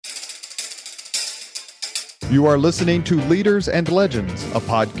You are listening to Leaders and Legends, a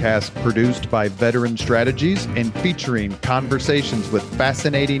podcast produced by Veteran Strategies and featuring conversations with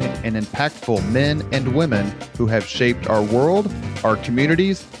fascinating and impactful men and women who have shaped our world, our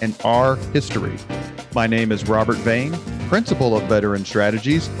communities, and our history. My name is Robert Vane, Principal of Veteran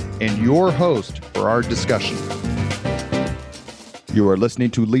Strategies, and your host for our discussion. You are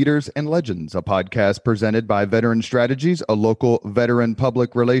listening to Leaders and Legends, a podcast presented by Veteran Strategies, a local veteran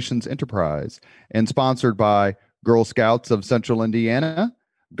public relations enterprise, and sponsored by Girl Scouts of Central Indiana,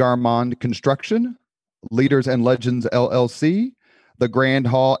 Garmond Construction, Leaders and Legends LLC, the Grand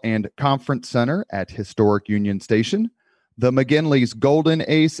Hall and Conference Center at Historic Union Station, the McGinley's Golden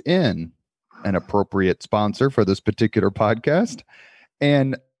Ace Inn, an appropriate sponsor for this particular podcast,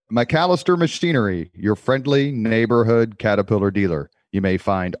 and McAllister Machinery, your friendly neighborhood Caterpillar dealer. You may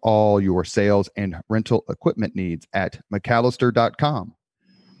find all your sales and rental equipment needs at McAllister.com.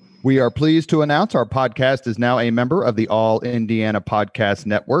 We are pleased to announce our podcast is now a member of the All Indiana Podcast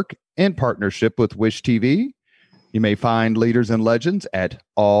Network in partnership with Wish TV. You may find Leaders and Legends at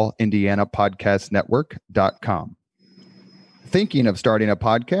allindianapodcastnetwork.com. Thinking of starting a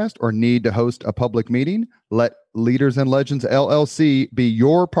podcast or need to host a public meeting? Let Leaders and Legends LLC be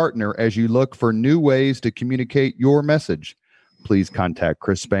your partner as you look for new ways to communicate your message. Please contact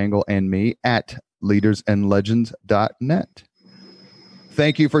Chris Spangle and me at leadersandlegends.net.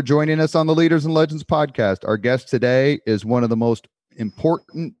 Thank you for joining us on the Leaders and Legends podcast. Our guest today is one of the most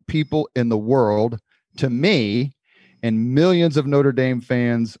important people in the world to me and millions of Notre Dame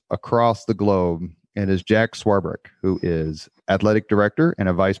fans across the globe. It is Jack Swarbrick, who is athletic director and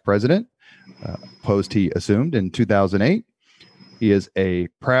a vice president, post he assumed in 2008. He is a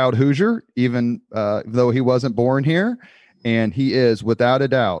proud Hoosier, even though he wasn't born here. And he is, without a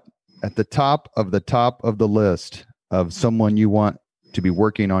doubt, at the top of the list of someone you want to be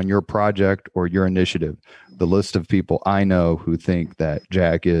working on your project or your initiative. The list of people I know who think that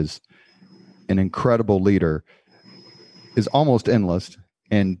Jack is an incredible leader is almost endless.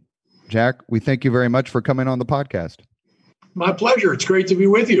 And Jack, we thank you very much for coming on the podcast. My pleasure. It's great to be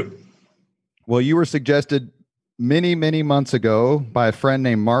with you. Well, you were suggested many, many months ago by a friend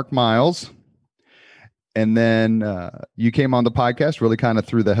named Mark Miles. And then you came on the podcast really kind of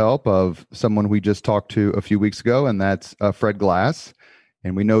through the help of someone we just talked to a few weeks ago, and that's Fred Glass.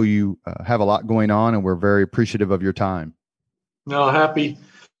 And we know you have a lot going on, and we're very appreciative of your time. No, happy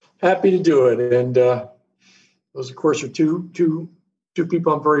to do it. And those, of course, are two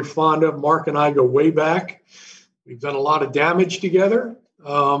people I'm very fond of. Mark and I go way back. We've done a lot of damage together,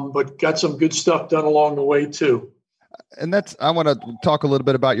 but got some good stuff done along the way, too. And I want to talk a little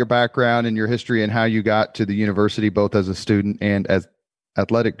bit about your background and your history and how you got to the university, both as a student and as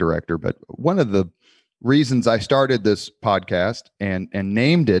athletic director. But one of the reasons I started this podcast and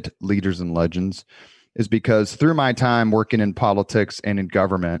named it Leaders and Legends is because through my time working in politics and in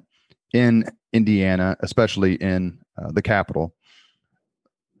government in Indiana, especially in the Capitol,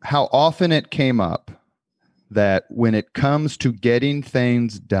 how often it came up that when it comes to getting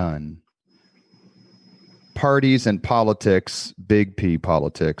things done, parties and politics, big P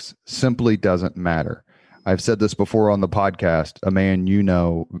politics, simply doesn't matter. I've said this before on the podcast. A man you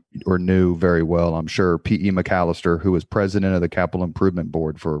know or knew very well, I'm sure, P.E. McAllister, who was president of the Capital Improvement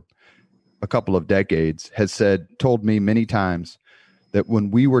Board for a couple of decades, told me many times that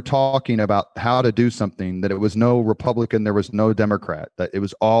when we were talking about how to do something, that it was no Republican, there was no Democrat, that it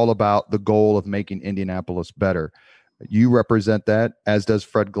was all about the goal of making Indianapolis better. You represent that, as does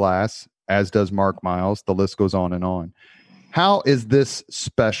Fred Glass, as does Mark Miles. The list goes on and on. How is this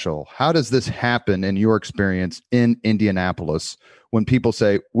special? How does this happen in your experience in Indianapolis when people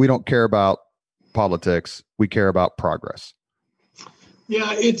say, we don't care about politics, we care about progress?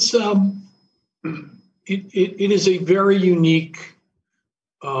 Yeah, it's it is a very unique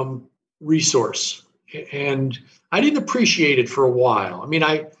resource. And I didn't appreciate it for a while. I mean,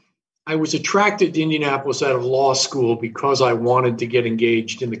 I was attracted to Indianapolis out of law school because I wanted to get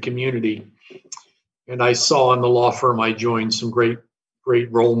engaged in the community. And I saw in the law firm I joined some great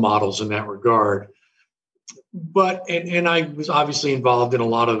role models in that regard. But, and I was obviously involved in a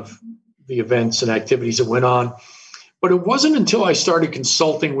lot of the events and activities that went on. But it wasn't until I started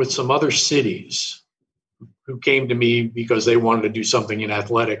consulting with some other cities who came to me because they wanted to do something in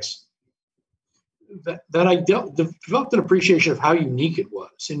athletics that I developed an appreciation of how unique it was.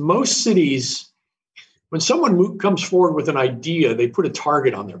 In most cities, when someone comes forward with an idea, they put a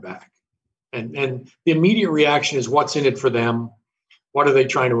target on their back. And the immediate reaction is, what's in it for them? What are they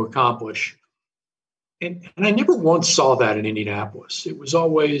trying to accomplish? And I never once saw that in Indianapolis. It was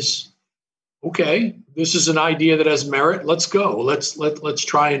always, okay, this is an idea that has merit. Let's go. Let's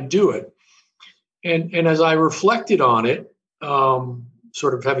try and do it. And as I reflected on it,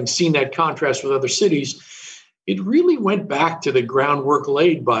 sort of having seen that contrast with other cities, it really went back to the groundwork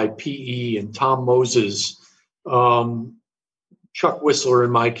laid by PE and Tom Moses, Chuck Whistler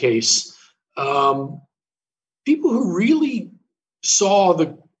in my case, people who really saw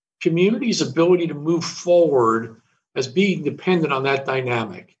the community's ability to move forward as being dependent on that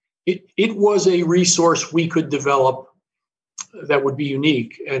dynamic. It was a resource we could develop that would be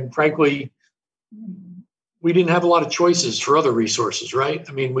unique. And frankly, we didn't have a lot of choices for other resources, right?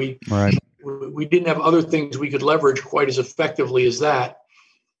 I mean, we didn't have other things we could leverage quite as effectively as that.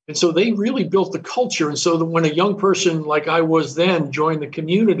 And so they really built the culture. And so that when a young person like I was then joined the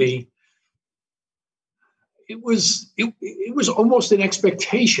community, it was almost an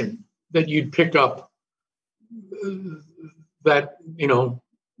expectation that you'd pick up that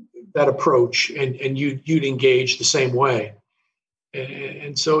approach and you'd engage the same way.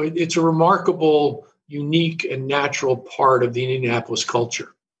 And so it's a remarkable, unique, and natural part of the Indianapolis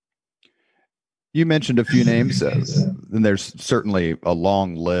culture. You mentioned a few names, and there's certainly a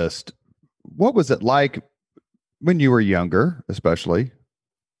long list. What was it like when you were younger, especially,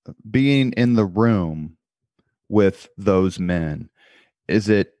 being in the room with those men?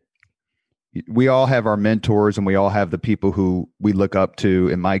 We all have our mentors and we all have the people who we look up to.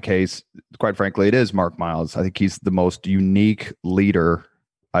 In my case, quite frankly, it is Mark Miles. I think he's the most unique leader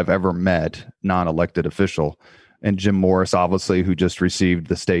I've ever met, non-elected official. And Jim Morris, obviously, who just received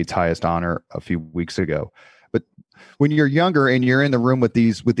the state's highest honor a few weeks ago. But when you're younger and you're in the room with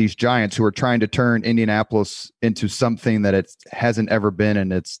these giants who are trying to turn Indianapolis into something that it hasn't ever been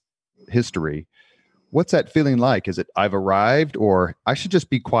in its history, what's that feeling like? Is it I've arrived, or I should just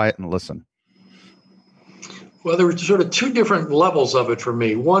be quiet and listen? Well, there were sort of two different levels of it for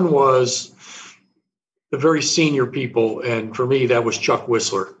me. One was the very senior people, and for me, that was Chuck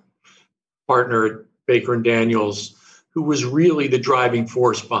Whistler, partner at Baker and Daniels, who was really the driving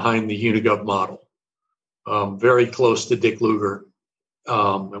force behind the Unigov model. Very close to Dick Lugar.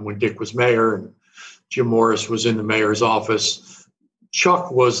 And when Dick was mayor and Jim Morris was in the mayor's office,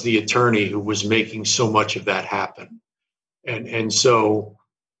 Chuck was the attorney who was making so much of that happen. And so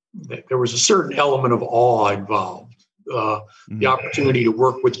there was a certain element of awe involved. The opportunity to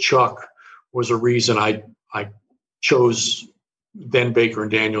work with Chuck was a reason I chose then Baker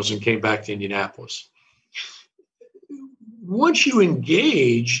and Daniels and came back to Indianapolis. Once you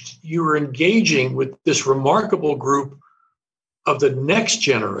engaged, you were engaging with this remarkable group of the next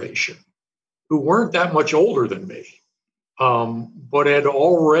generation who weren't that much older than me, but had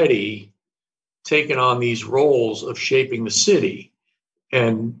already taken on these roles of shaping the city.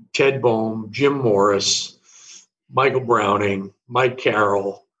 And Ted Boehm, Jim Morris, Michael Browning, Mike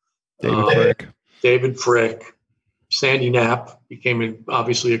Carroll, David Frick, Sandy Knapp became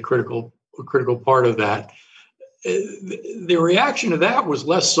obviously a critical part of that. The reaction to that was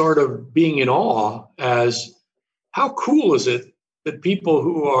less sort of being in awe as how cool is it that people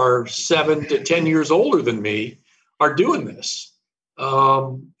who are 7 to 10 years older than me are doing this.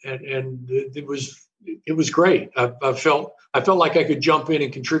 And it was great. I felt like I could jump in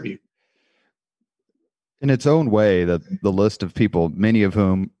and contribute. In its own way, the list of people, many of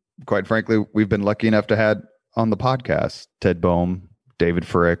whom, quite frankly, we've been lucky enough to have on the podcast: Ted Boehm, David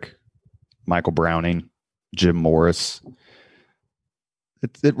Frick, Michael Browning, Jim Morris.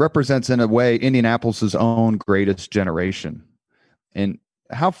 It represents, in a way, Indianapolis's own greatest generation. And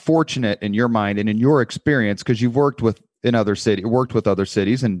how fortunate, in your mind and in your experience, because you've worked with other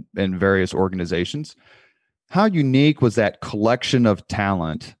cities and various organizations, how unique was that collection of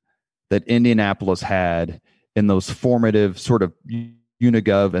talent that Indianapolis had in those formative sort of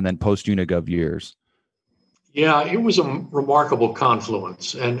Unigov and then post-Unigov years? Yeah, it was a remarkable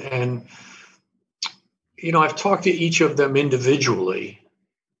confluence. And I've talked to each of them individually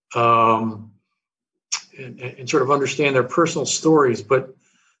and sort of understand their personal stories, but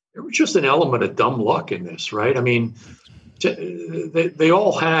there was just an element of dumb luck in this, right? I mean, they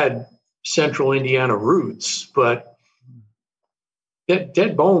all had Central Indiana roots, but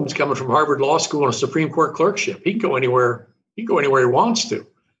Ted Boehm's coming from Harvard Law School and a Supreme Court clerkship. He can go anywhere he wants to,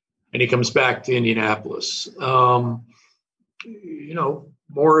 and he comes back to Indianapolis.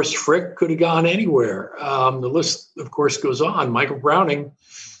 Morris Frick could have gone anywhere. The list, of course, goes on. Michael Browning,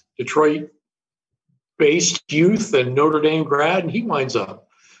 Detroit-based youth and Notre Dame grad, and he winds up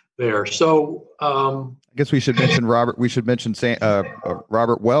there. So I guess we should mention Robert. We should mention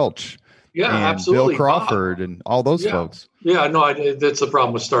Robert Welch. Yeah, and absolutely. Bill Crawford and all those folks. Yeah, no, that's the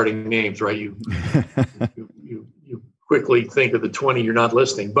problem with starting names, right? You quickly think of the 20 you're not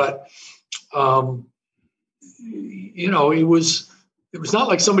listing, but it was it was not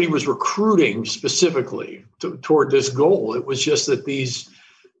like somebody was recruiting specifically toward this goal. It was just that this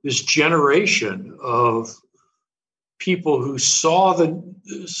generation of people who saw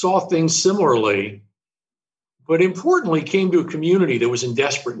things similarly, but importantly came to a community that was in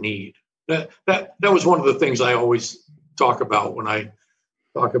desperate need. That was one of the things I always talk about when I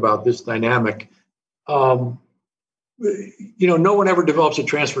talk about this dynamic. No one ever develops a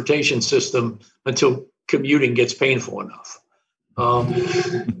transportation system until commuting gets painful enough.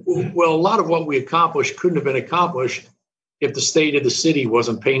 Well, a lot of what we accomplished couldn't have been accomplished if the state of the city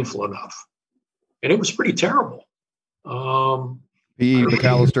wasn't painful enough. And it was pretty terrible. P.E.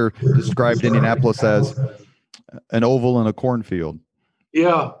 McAllister described Indianapolis as an oval in a cornfield.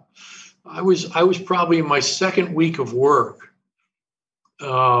 Yeah. I was probably in my second week of work,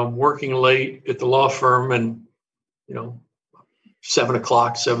 working late at the law firm, and 7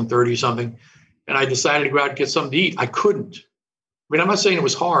 o'clock, 7:30 something. And I decided to go out and get something to eat. I couldn't. I mean, I'm not saying it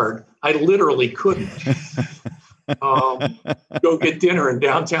was hard. I literally couldn't go get dinner in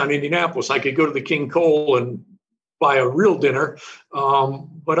downtown Indianapolis. I could go to the King Cole and buy a real dinner.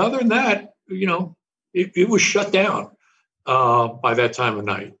 But other than that, it was shut down by that time of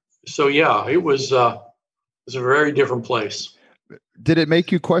night. So, yeah, it was a very different place. Did it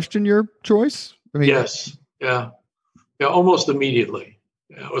make you question your choice? I mean, yes. Yeah, almost immediately.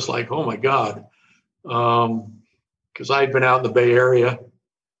 It was like, oh, my God. Because I had been out in the Bay Area,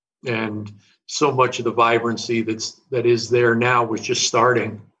 and so much of the vibrancy that is there now was just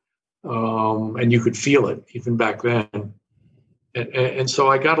starting. And you could feel it even back then. And so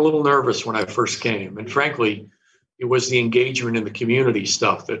I got a little nervous when I first came. And frankly, it was the engagement in the community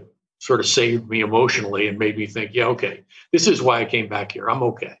stuff that sort of saved me emotionally and made me think, yeah, okay, this is why I came back here. I'm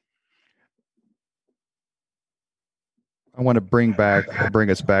okay. I want to bring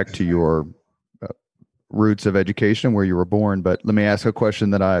us back to your roots of education, where you were born. But let me ask a question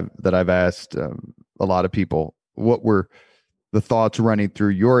that I've asked a lot of people. What were the thoughts running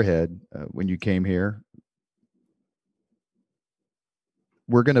through your head when you came here?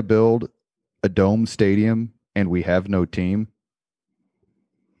 We're going to build a dome stadium and we have no team.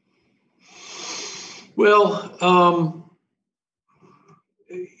 Well,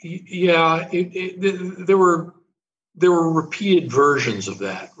 yeah, there were repeated versions of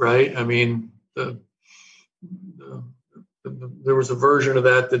that, right? I mean, there was a version of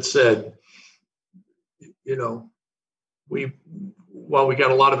that said, while we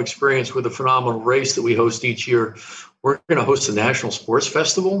got a lot of experience with a phenomenal race that we host each year, we're going to host the National Sports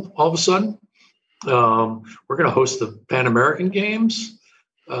Festival all of a sudden. We're going to host the Pan American Games.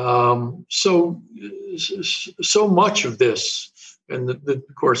 So much of this, and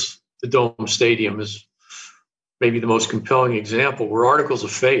of course, the Dome Stadium is maybe the most compelling example. We're articles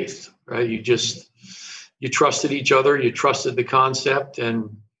of faith, right? You trusted each other, you trusted the concept, and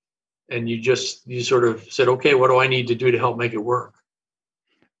you sort of said, okay, what do I need to do to help make it work?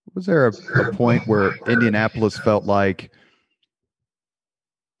 Was there a point where Indianapolis felt like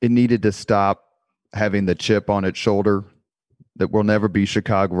it needed to stop having the chip on its shoulder that we'll never be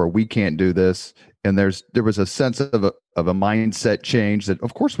Chicago, or we can't do this? And there was a sense of a mindset change that,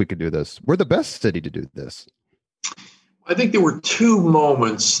 of course, we could do this. We're the best city to do this. I think there were two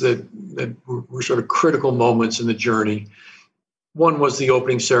moments that were sort of critical moments in the journey. One was the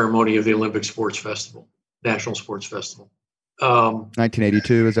opening ceremony of the Olympic Sports Festival, National Sports Festival.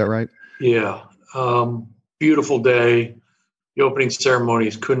 1982, is that right? Yeah. Beautiful day. The opening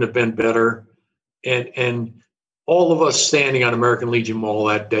ceremonies couldn't have been better. And all of us standing on American Legion Mall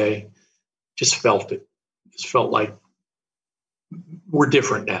that day just felt it. Just felt like we're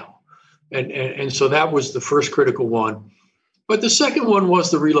different now. And so that was the first critical one. But the second one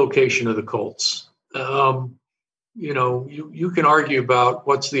was the relocation of the Colts. You can argue about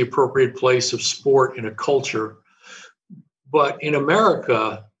what's the appropriate place of sport in a culture. But in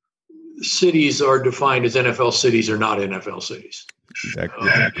America, cities are defined as NFL cities or not NFL cities. Exactly.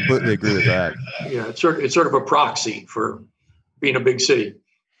 I completely agree with that. Yeah, it's sort of a proxy for being a big city.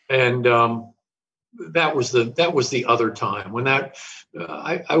 And that was the other time when I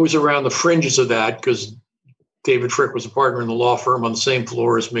was around the fringes of that, because David Frick was a partner in the law firm on the same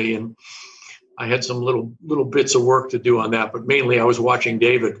floor as me, and I had some little bits of work to do on that. But mainly, I was watching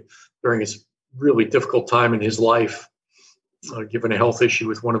David during his really difficult time in his life, given a health issue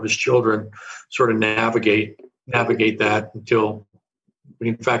with one of his children, sort of navigate that until we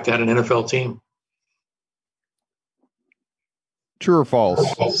in fact had an NFL team. True or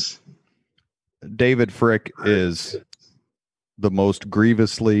false? David Frick is the most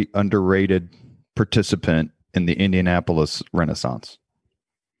grievously underrated participant in the Indianapolis Renaissance.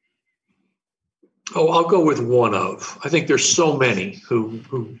 Oh, I'll go with one of. I think there's so many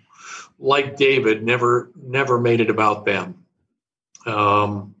who like David, never made it about them.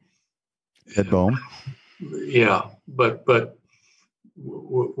 Ed Bohm. Yeah, but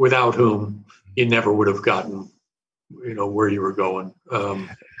without whom you never would have gotten, where you were going.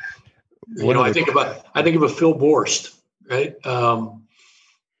 I think of a Phil Borst, right?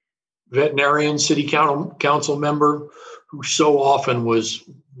 Veterinarian, city council member, who so often was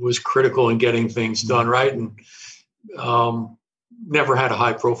critical in getting things done right, and never had a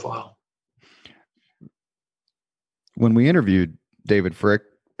high profile. When we interviewed David Frick,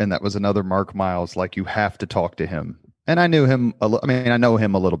 and that was another Mark Miles, like, you have to talk to him. And I knew him. I know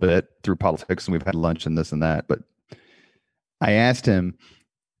him a little bit through politics, and we've had lunch and this and that. But I asked him,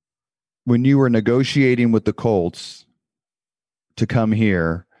 when you were negotiating with the Colts to come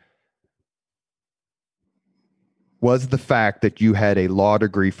here, was the fact that you had a law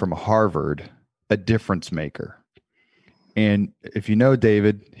degree from Harvard a difference maker? And if you know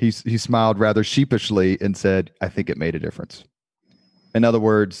David, he smiled rather sheepishly and said, I think it made a difference. In other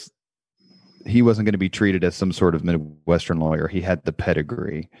words, he wasn't going to be treated as some sort of Midwestern lawyer. He had the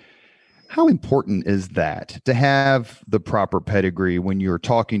pedigree. How important is that, to have the proper pedigree when you're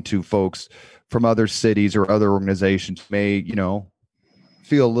talking to folks from other cities or other organizations may,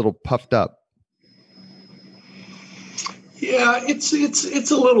 feel a little puffed up? Yeah, it's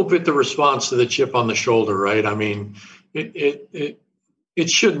a little bit the response to the chip on the shoulder, right? I mean, it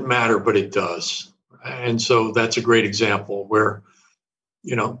shouldn't matter, but it does. And so that's a great example where,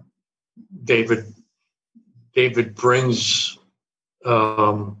 David brings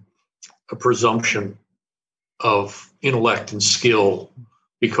a presumption of intellect and skill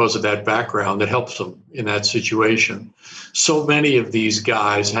because of that background that helps him in that situation. So many of these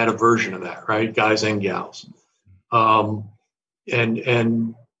guys had a version of that, right? Guys and gals. And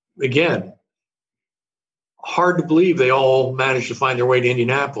again, hard to believe they all managed to find their way to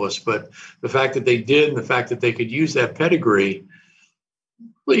Indianapolis, but the fact that they did, and the fact that they could use that pedigree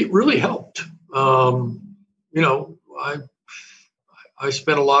really helped. I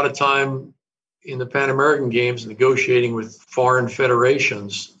spent a lot of time in the Pan American Games negotiating with foreign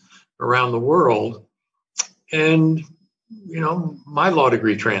federations around the world, and my law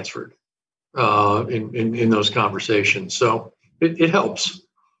degree transferred in those conversations. So it helps.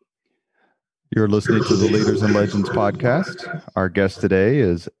 You're listening to the Leaders and Legends podcast. Our guest today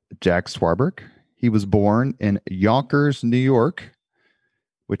is Jack Swarbrick. He was born in Yonkers, New York,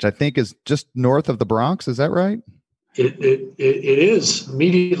 which I think is just north of the Bronx. Is that right? It is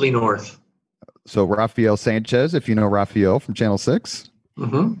immediately north. So Rafael Sanchez, if you know Rafael from Channel 6,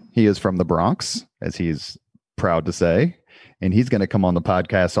 He is from the Bronx, as he's proud to say, and he's going to come on the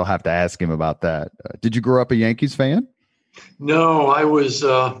podcast. So I'll have to ask him about that. Did you grow up a Yankees fan? No, I was.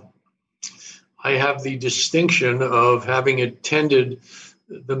 I have the distinction of having attended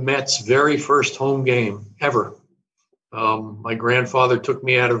the Mets' very first home game ever. My grandfather took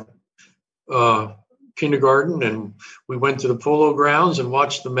me out of kindergarten, and we went to the Polo Grounds and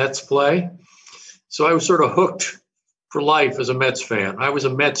watched the Mets play. So I was sort of hooked for life as a Mets fan. I was a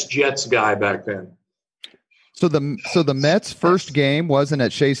Mets-Jets guy back then. So the Mets' first game wasn't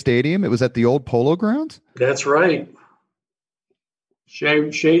at Shea Stadium; it was at the old Polo Grounds. That's right. Shea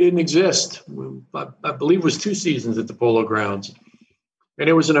didn't exist. I believe it was 2 seasons at the Polo Grounds, and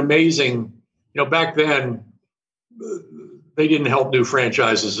it was an amazing. Back then, they didn't help new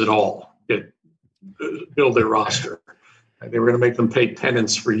franchises at all build their roster. They were going to make them pay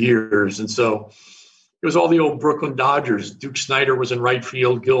penance for years, and so it was all the old Brooklyn Dodgers. Duke Snider was in right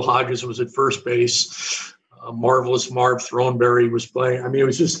field. Gil Hodges was at first base. Marvelous Marv Throneberry was playing. I mean, it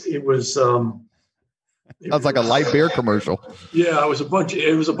was. Sounds like a light beer commercial. Yeah, it was a bunch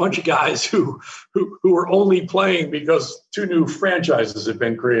of guys who were only playing because 2 new franchises had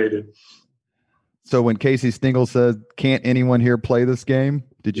been created. So when Casey Stengel said, "Can't anyone here play this game?"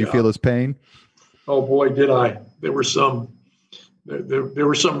 Did you feel his pain? Oh boy, did I! There were some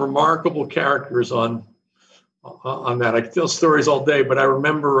remarkable characters on that. I could tell stories all day, but I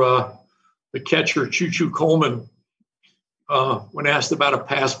remember the catcher Choo Choo Coleman when asked about a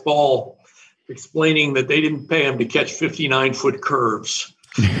pass ball, explaining that they didn't pay him to catch 59-foot curves.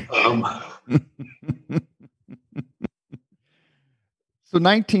 So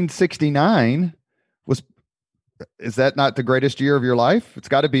 1969 is that not the greatest year of your life? It's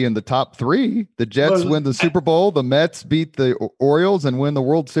got to be in the top 3. The Jets win the Super Bowl. The Mets beat the Orioles and win the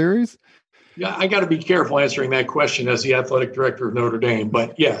World Series. Yeah, I got to be careful answering that question as the athletic director of Notre Dame,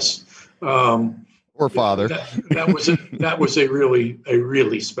 but yes. Or father. That was a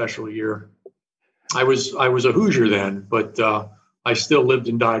really special year. I was a Hoosier then, but I still lived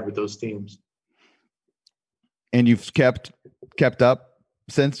and died with those teams. And you've kept up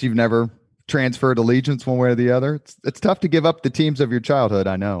since? You've never transferred allegiance one way or the other? It's tough to give up the teams of your childhood,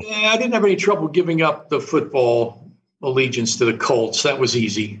 I know. Yeah, I didn't have any trouble giving up the football allegiance to the Colts. That was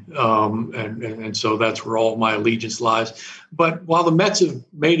easy. And so that's where all my allegiance lies. But while the Mets have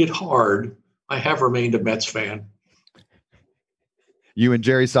made it hard, I have remained a Mets fan. You and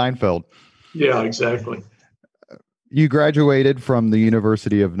Jerry Seinfeld. Yeah, exactly. You graduated from the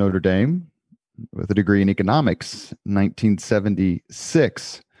University of Notre Dame with a degree in economics in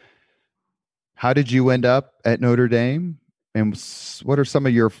 1976. How did you end up at Notre Dame? And what are some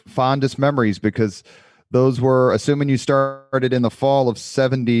of your fondest memories? Because those were, assuming you started in the fall of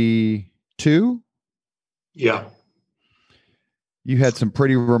 72? Yeah. You had some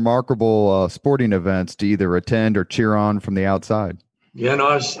pretty remarkable sporting events to either attend or cheer on from the outside. Yeah, no,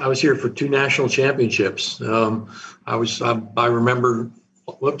 I was here for 2 national championships. I remember,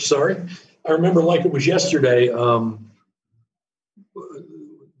 I remember like it was yesterday. The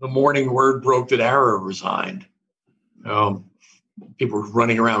morning word broke that Ara resigned. People were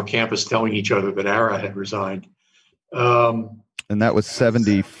running around campus telling each other that Ara had resigned. And that was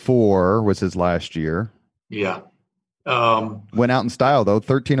 74 was his last year. Yeah. Went out in style though.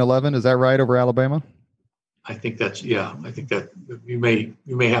 13-11, is that right, over Alabama? I think that you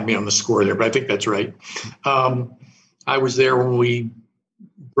may have me on the score there, but I think that's right. I was there when we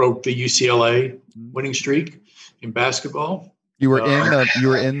broke the UCLA winning streak in basketball. You were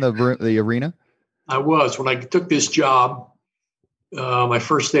in the arena? I was. When I took this job, my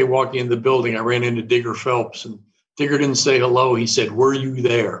first day walking in the building, I ran into Digger Phelps, and Digger didn't say hello. He said, "Were you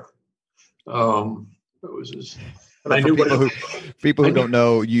there?" It was just, and I knew people who don't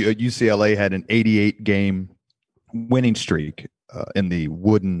know, UCLA had an 88-game winning streak in the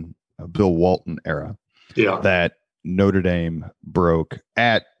wooden Bill Walton era. Yeah, that Notre Dame broke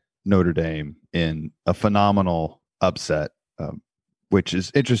at Notre Dame in a phenomenal upset, which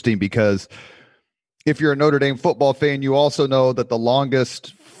is interesting because if you're a Notre Dame football fan, you also know that the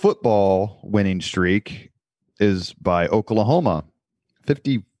longest football winning streak is by Oklahoma,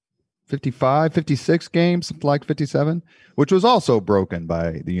 55, 56 games, something like 57, which was also broken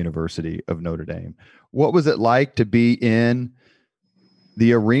by the University of Notre Dame. What was it like to be in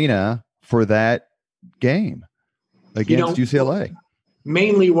the arena for that game against UCLA?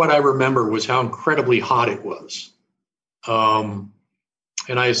 Mainly what I remember was how incredibly hot it was.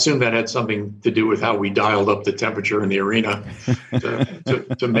 And I assume that had something to do with how we dialed up the temperature in the arena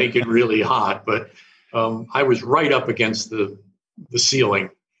to make it really hot. But I was right up against the ceiling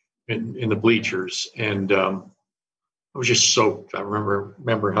in the bleachers, and I was just soaked. I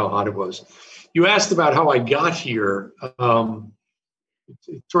remember how hot it was. You asked about how I got here.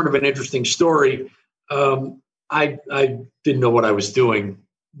 It's sort of an interesting story. I didn't know what I was doing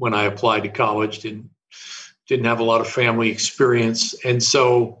when I applied to college. Didn't have a lot of family experience, and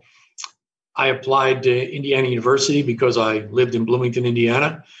so I applied to Indiana University because I lived in Bloomington,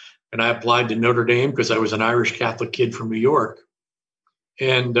 Indiana, and I applied to Notre Dame because I was an Irish Catholic kid from New York,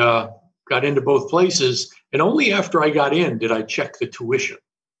 and got into both places. And only after I got in did I check the tuition,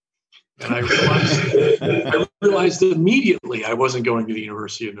 and I realized immediately I wasn't going to the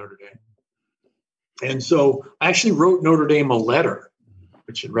University of Notre Dame. And so I actually wrote Notre Dame a letter,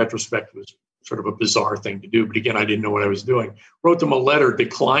 which in retrospect was sort of a bizarre thing to do. But again, I didn't know what I was doing. Wrote them a letter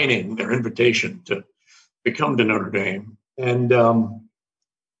declining their invitation to come to Notre Dame. And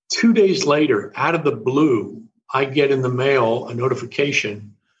 2 days later, out of the blue, I get in the mail a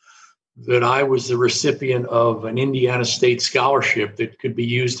notification that I was the recipient of an Indiana State scholarship that could be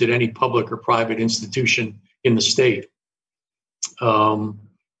used at any public or private institution in the state. And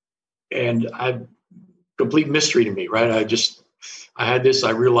complete mystery to me, right? I had this,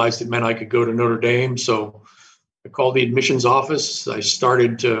 I realized it meant I could go to Notre Dame. So I called the admissions office. I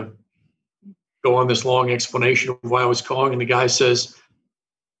started to go on this long explanation of why I was calling. And the guy says,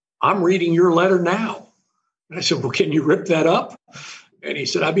 "I'm reading your letter now." And I said, "Well, can you rip that up?" And he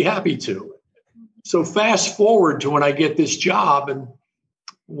said, "I'd be happy to." So fast forward to when I get this job. And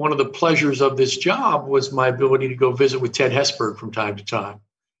one of the pleasures of this job was my ability to go visit with Ted Hesburgh from time to time,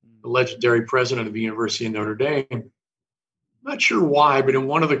 the legendary president of the University of Notre Dame. Not sure why, but in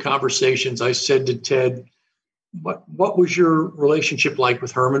one of the conversations, I said to Ted, what was your relationship like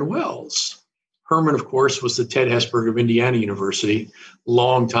with Herman Wells? Herman, of course, was the Ted Hesburgh of Indiana University,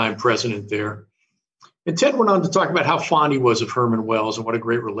 longtime president there. And Ted went on to talk about how fond he was of Herman Wells and what a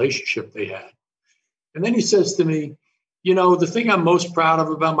great relationship they had. And then he says to me, the thing I'm most proud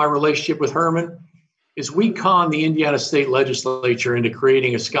of about my relationship with Herman is we conned the Indiana State Legislature into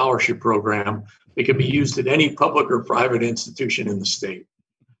creating a scholarship program that could be used at any public or private institution in the state.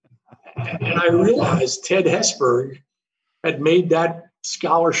 And I realized Ted Hesburgh had made that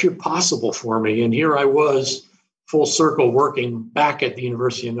scholarship possible for me. And here I was, full circle, working back at the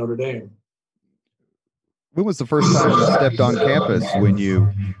University of Notre Dame. When was the first time you stepped on campus? When you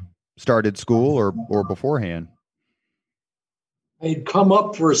started school or beforehand? I had come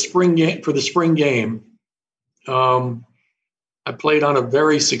up for the spring game. I played on a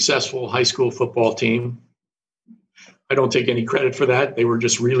very successful high school football team. I don't take any credit for that. They were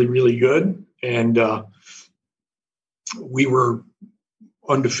just really, really good. And we were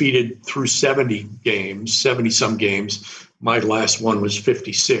undefeated through 70 some games. My last one was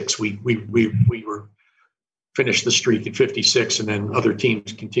 56. We were finished the streak at 56, and then other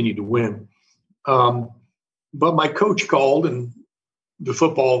teams continued to win. But my coach called, and the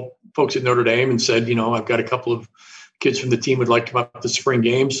football folks at Notre Dame, and said, I've got a couple of kids from the team would like to come up to the spring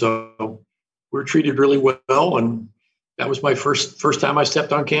game. So we're treated really well. And that was my first time I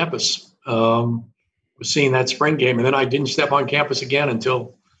stepped on campus, was seeing that spring game. And then I didn't step on campus again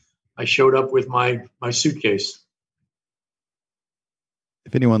until I showed up with my suitcase.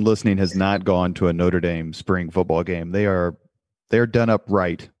 If anyone listening has not gone to a Notre Dame spring football game, they're done up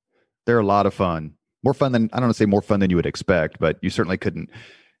right. They're a lot of fun. More fun than, I don't want to say more fun than you would expect, but you certainly couldn't.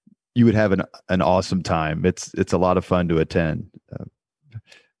 You would have an awesome time. It's a lot of fun to attend.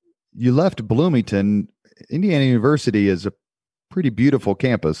 You left Bloomington. Indiana University is a pretty beautiful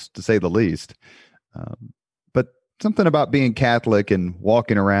campus, to say the least. But something about being Catholic and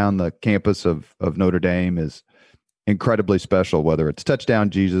walking around the campus of Notre Dame is incredibly special, whether it's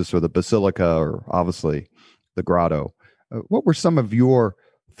Touchdown Jesus or the Basilica or obviously the Grotto. What were some of your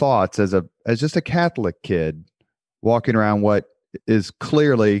thoughts as just a Catholic kid walking around what is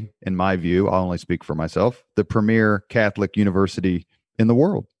clearly, in my view, I'll only speak for myself, the premier Catholic university in the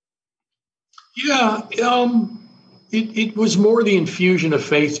world? Yeah, it was more the infusion of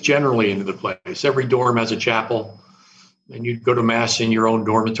faith generally into the place. Every dorm has a chapel, and you'd go to mass in your own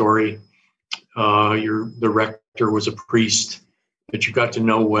dormitory. The rector was a priest that you got to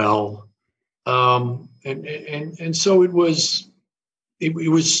know well, and so it was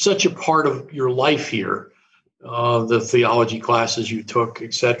such a part of your life here. The theology classes you took,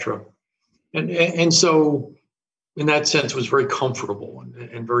 etc. And so in that sense, it was very comfortable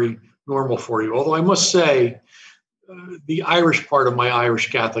and very normal for you. Although I must say, the Irish part of my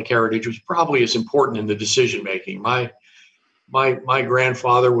Irish Catholic heritage was probably as important in the decision-making. My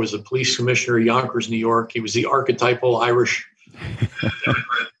grandfather was a police commissioner in Yonkers, New York. He was the archetypal Irish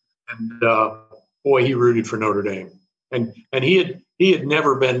immigrant. And boy, he rooted for Notre Dame. And he had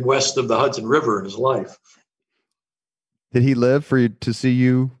never been west of the Hudson River in his life. Did he live for you to see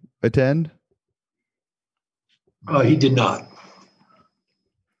you attend? He did not.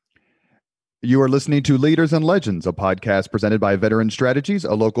 You are listening to Leaders and Legends, a podcast presented by Veteran Strategies,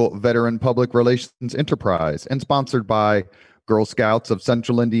 a local veteran public relations enterprise, and sponsored by Girl Scouts of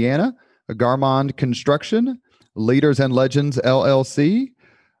Central Indiana, Garmond Construction, Leaders and Legends LLC,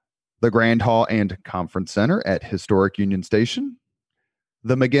 the Grand Hall and Conference Center at Historic Union Station,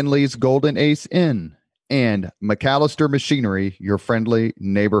 the McGinley's Golden Ace Inn, and McAllister Machinery, your friendly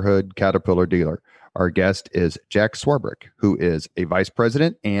neighborhood Caterpillar dealer. Our guest is Jack Swarbrick, who is a vice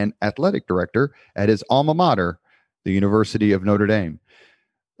president and athletic director at his alma mater, the University of Notre Dame.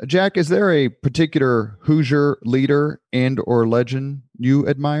 Jack, is there a particular Hoosier leader and or legend you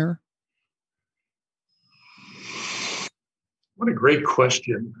admire? What a great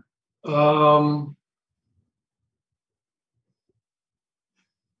question.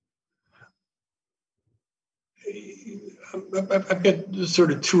 I've got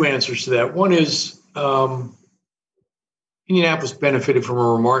sort of two answers to that. One is Indianapolis benefited from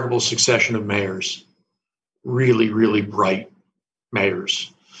a remarkable succession of mayors, really, really bright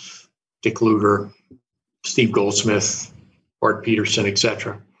mayors. Dick Lugar, Steve Goldsmith, Bart Peterson,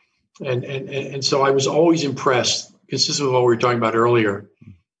 etc. And so I was always impressed, consistent with what we were talking about earlier,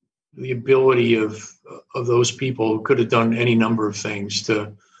 the ability of those people who could have done any number of things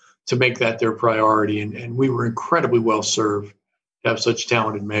to make that their priority. And we were incredibly well served to have such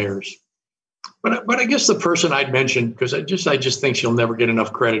talented mayors. But I guess the person I'd mentioned, because I just think she'll never get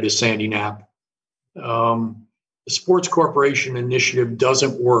enough credit, is Sandy Knapp. The Sports Corporation Initiative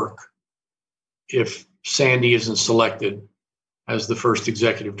doesn't work if Sandy isn't selected as the first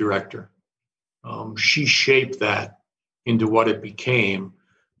executive director. She shaped that into what it became.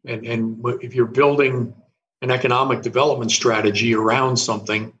 And if you're building an economic development strategy around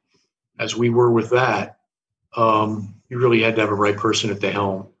something, as we were with that, you really had to have a right person at the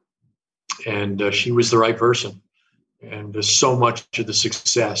helm. And she was the right person. And so much of the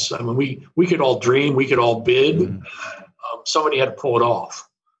success, I mean, we could all dream, we could all bid. Somebody had to pull it off.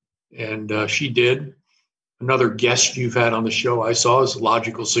 and she did. Another guest you've had on the show I saw is a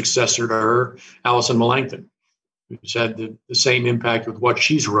logical successor to her, Allison Melanchthon, who's had the same impact with what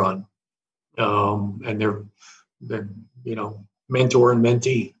she's run. And they're mentor and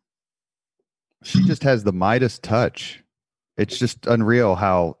mentee. She just has the Midas touch. It's just unreal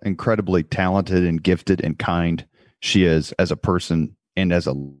how incredibly talented and gifted and kind she is as a person and as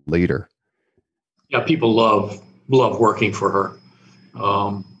a leader. Yeah, people love working for her.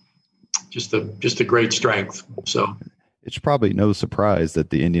 Just a great strength. So it's probably no surprise that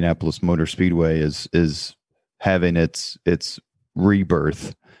the Indianapolis Motor Speedway is having its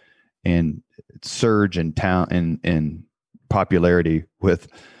rebirth and its surge in in popularity with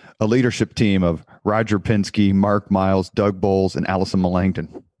a leadership team of Roger Penske, Mark Miles, Doug Bowles, and Allison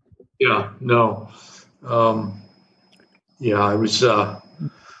Melanchthon. Yeah, no. I was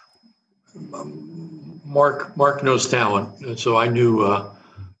Mark knows talent, and so I knew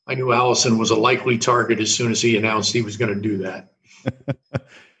Allison was a likely target as soon as he announced he was going to do that.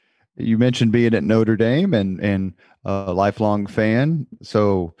 You mentioned being at Notre Dame and a lifelong fan.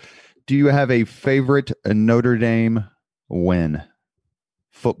 So do you have a favorite Notre Dame win,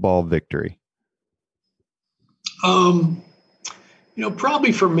 football victory?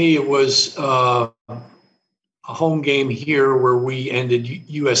 Probably for me, it was a home game here where we ended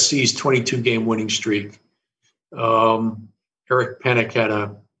USC's 22-game winning streak. Eric Pennick had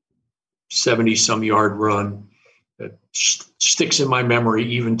a 70-some yard run that sticks in my memory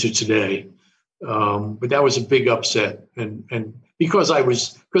even to today. But that was a big upset, and because I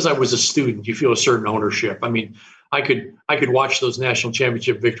was a student, you feel a certain ownership. I mean, I could watch those national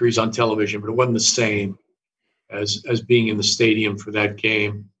championship victories on television, but it wasn't the same as being in the stadium for that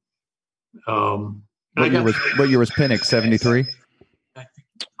game. What year was Pennick? 73?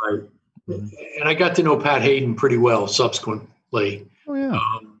 Right. And I got to know Pat Hayden pretty well subsequently. Oh, yeah.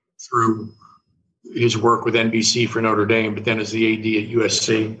 Through his work with NBC for Notre Dame, but then as the AD at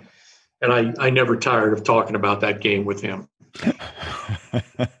USC. And I never tired of talking about that game with him.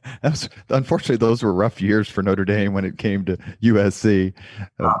 Unfortunately, those were rough years for Notre Dame when it came to USC.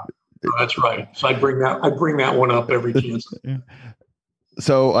 That's right. So I bring that one up every chance.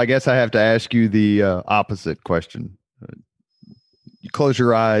 So I guess I have to ask you the opposite question. You close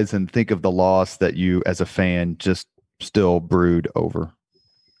your eyes and think of the loss that you, as a fan, just still brood over.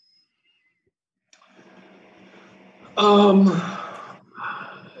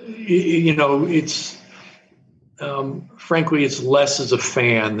 It's frankly, it's less as a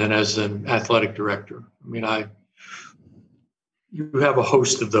fan than as an athletic director. I mean, you have a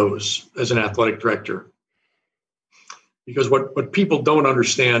host of those as an athletic director, because what people don't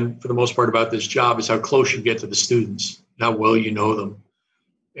understand for the most part about this job is how close you get to the students, how well you know them.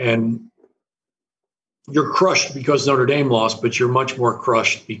 And you're crushed because Notre Dame lost, but you're much more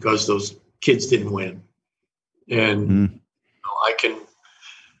crushed because those kids didn't win. And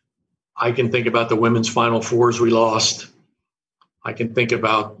I can think about the women's Final Fours we lost. I can think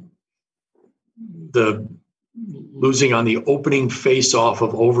about the losing on the opening face-off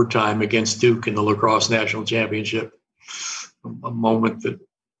of overtime against Duke in the lacrosse national championship, a moment that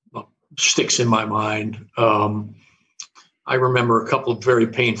sticks in my mind. I remember a couple of very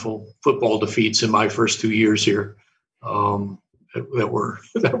painful football defeats in my first 2 years here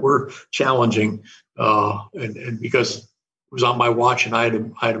that were challenging, and because it was on my watch, and I had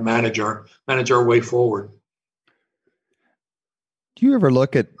to manage our way forward. Do you ever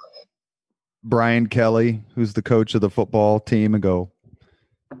look at Brian Kelly, who's the coach of the football team, and go,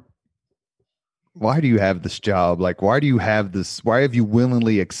 why do you have this job? Like, why do you have this? Why have you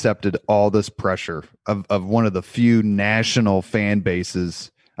willingly accepted all this pressure of one of the few national fan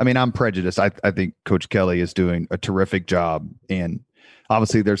bases? I mean, I'm prejudiced. I think Coach Kelly is doing a terrific job. And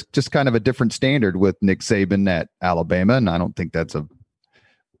obviously there's just kind of a different standard with Nick Saban at Alabama. And I don't think that's a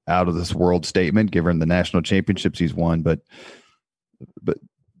out of this world statement given the national championships he's won. But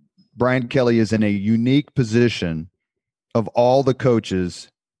Brian Kelly is in a unique position of all the coaches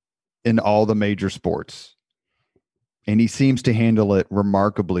in all the major sports, and he seems to handle it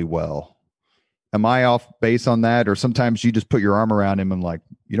remarkably well. Am I off base on that? Or sometimes you just put your arm around him and like,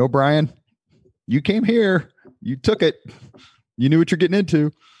 Brian, you came here, you took it, you knew what you're getting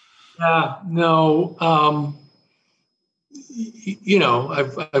into. No. I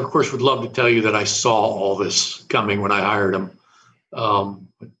of course would love to tell you that I saw all this coming when I hired him.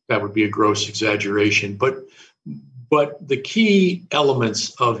 That would be a gross exaggeration, but the key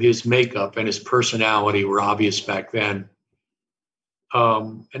elements of his makeup and his personality were obvious back then.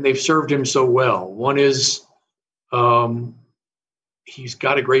 And they've served him so well. One is he's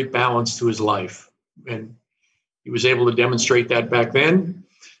got a great balance to his life. And he was able to demonstrate that back then.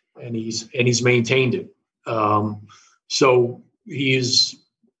 and he's maintained it. So he is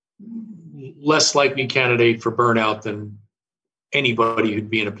less likely candidate for burnout than anybody who'd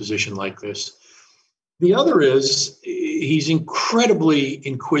be in a position like this. The other is he's incredibly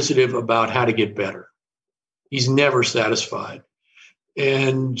inquisitive about how to get better. He's never satisfied.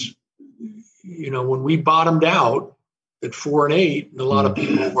 And, when we bottomed out at 4-8, and a lot of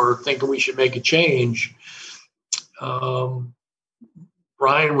people were thinking we should make a change, Brian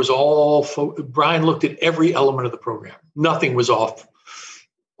looked at every element of the program. Nothing was off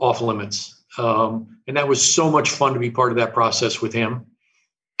limits. And that was so much fun to be part of that process with him,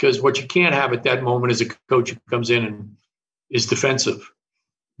 because what you can't have at that moment is a coach who comes in and is defensive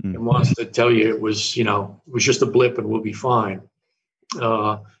and wants to tell you it was just a blip and we'll be fine.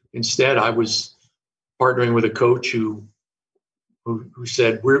 Instead, I was partnering with a coach who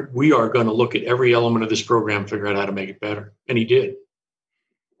said, we are going to look at every element of this program, figure out how to make it better. And he did.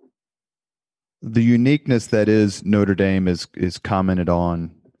 The uniqueness that is Notre Dame is commented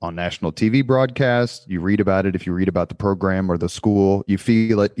on national TV broadcasts. You read about it if you read about the program or the school. You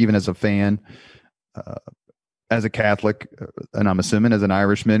feel it even as a fan, as a Catholic, and I'm assuming as an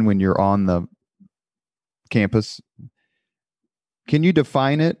Irishman when you're on the campus. Can you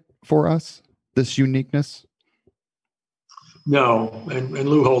define it for us, this uniqueness? No, and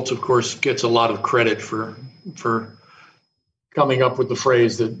Lou Holtz, of course, gets a lot of credit for coming up with the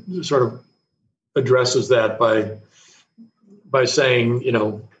phrase that sort of addresses that by saying,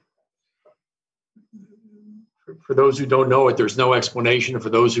 for those who don't know it, there's no explanation, and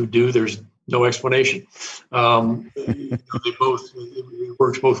for those who do, there's no explanation. It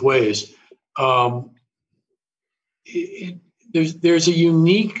works both ways. There's a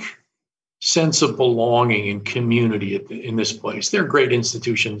unique sense of belonging and community in this place. There are great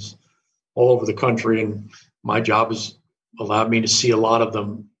institutions all over the country, and my job has allowed me to see a lot of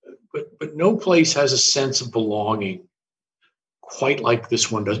them. But no place has a sense of belonging quite like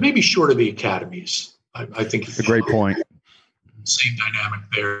this one does. Maybe short of the academies. I think it's a great point. Same dynamic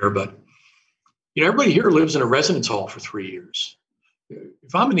there, but everybody here lives in a residence hall for 3 years.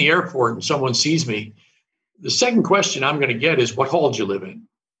 If I'm in the airport and someone sees me, the second question I'm going to get is, what hall did you live in?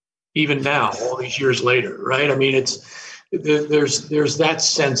 Even now, all these years later, right? I mean, there's that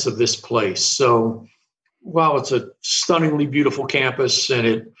sense of this place. So while it's a stunningly beautiful campus and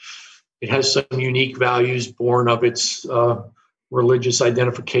it has some unique values born of its religious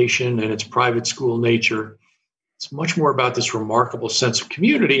identification and its private school nature, it's much more about this remarkable sense of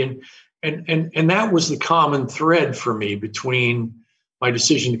community. And that was the common thread for me between my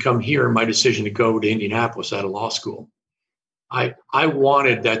decision to come here and my decision to go to Indianapolis out of law school. I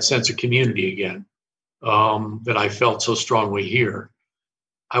wanted that sense of community again, that I felt so strongly here.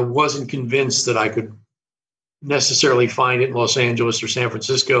 I wasn't convinced that I could necessarily find it in Los Angeles or San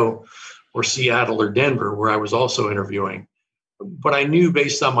Francisco or Seattle or Denver, where I was also interviewing. But I knew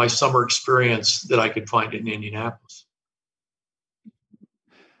based on my summer experience that I could find it in Indianapolis.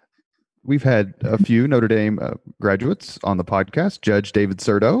 We've had a few Notre Dame graduates on the podcast: Judge David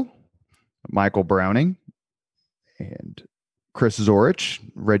Serto, Michael Browning, and Chris Zorich,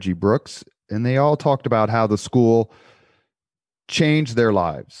 Reggie Brooks, and they all talked about how the school changed their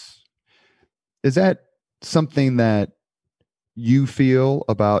lives. Is that something that you feel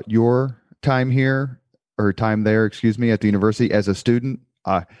about your time here, or time there, at the university as a student?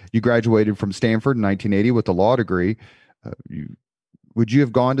 You graduated from Stanford in 1980 with a law degree. Would you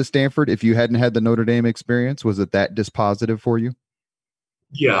have gone to Stanford if you hadn't had the Notre Dame experience? Was it that dispositive for you?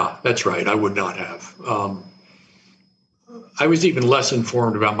 Yeah, that's right. I would not have. I was even less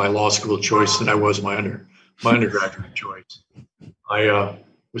informed about my law school choice than I was my undergraduate choice. I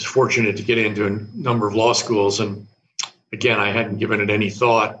was fortunate to get into a number of law schools, and again, I hadn't given it any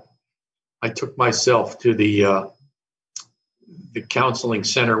thought. I took myself to the counseling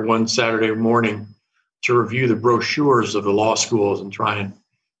center one Saturday morning to review the brochures of the law schools and I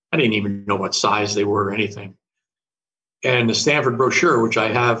didn't even know what size they were or anything. And the Stanford brochure, which I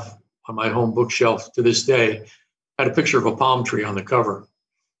have on my home bookshelf to this day, had a picture of a palm tree on the cover.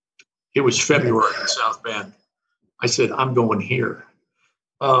 It was February in South Bend. I said, I'm going here.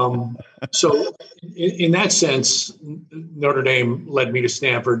 So in that sense, Notre Dame led me to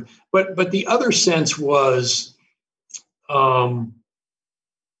Stanford. But the other sense was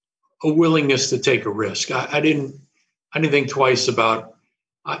a willingness to take a risk. I didn't think twice about.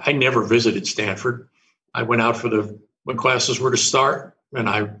 I never visited Stanford. I went out when classes were to start, and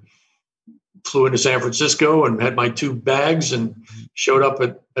I flew into San Francisco and had my 2 bags and showed up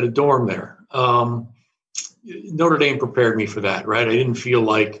at a dorm there. Notre Dame prepared me for that, right? I didn't feel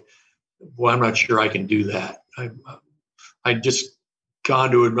like, well, I'm not sure I can do that. I just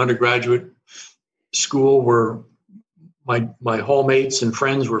gone to an undergraduate school where my hallmates and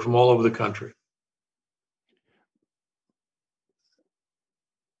friends were from all over the country.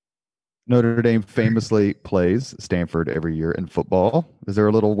 Notre Dame famously plays Stanford every year in football. Is there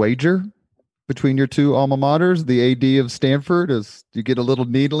a little wager between your two alma maters? The AD of Stanford, do you get a little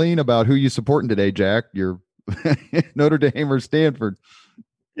needling about who you supporting today, Jack? You're Notre Dame or Stanford?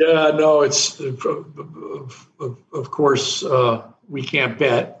 Yeah, no, it's of course we can't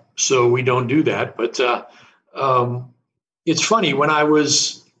bet, so we don't do that. But it's funny, when I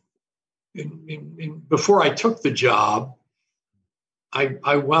was before I took the job,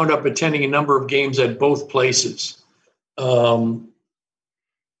 I wound up attending a number of games at both places, and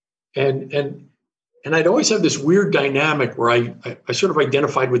I'd always have this weird dynamic where I sort of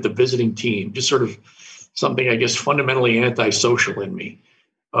identified with the visiting team, just sort of something, I guess, fundamentally antisocial in me.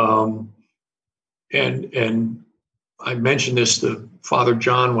 And I mentioned this to Father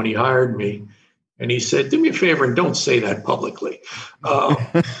John when he hired me, and he said, "Do me a favor and don't say that publicly." I'm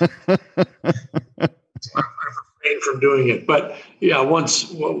refrained from doing it, but yeah,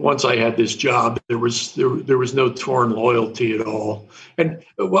 once I had this job, there was no torn loyalty at all. And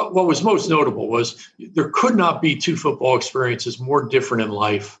what was most notable was there could not be two football experiences more different in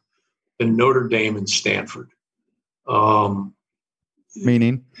life than Notre Dame and Stanford.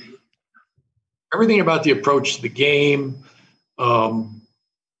 Meaning? Everything about the approach to the game. The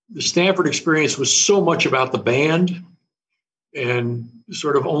Stanford experience was so much about the band, and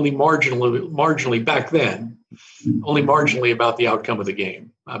sort of only marginally back then, only marginally about the outcome of the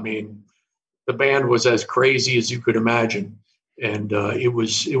game. I mean, the band was as crazy as you could imagine, and it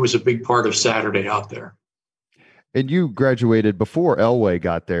was a big part of Saturday out there. And you graduated before Elway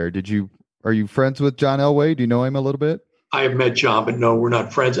got there. Are you friends with John Elway? Do you know him a little bit? I have met John, but no, we're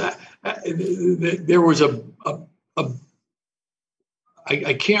not friends. There was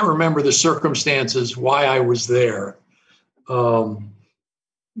I can't remember the circumstances why I was there, but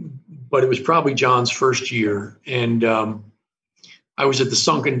it was probably John's first year. And I was at the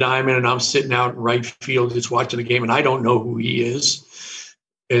Sunken Diamond, and I'm sitting out in right field just watching the game, and I don't know who he is.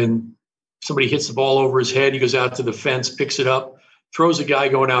 And somebody hits the ball over his head. He goes out to the fence, picks it up, throws a guy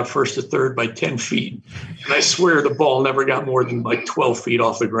going out first to third by 10 feet. And I swear the ball never got more than like 12 feet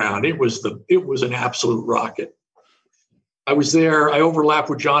off the ground. It was an absolute rocket. I was there. I overlapped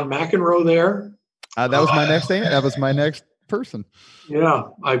with John McEnroe there. That was my next thing. That was my next person. Yeah.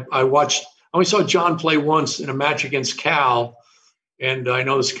 I only saw John play once in a match against Cal. And I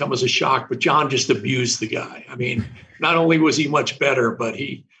know this comes as a shock, but John just abused the guy. I mean, not only was he much better, but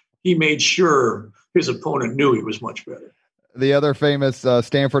he made sure his opponent knew he was much better. The other famous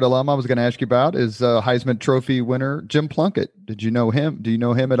Stanford alum I was going to ask you about is Heisman Trophy winner Jim Plunkett. Did you know him? Do you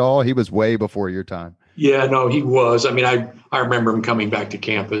know him at all? He was way before your time. Yeah, no, he was. I mean, I remember him coming back to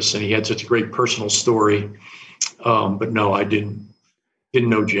campus, and he had such a great personal story. But no, I didn't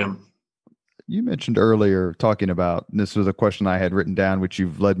know Jim. You mentioned earlier talking about, and this was a question I had written down, which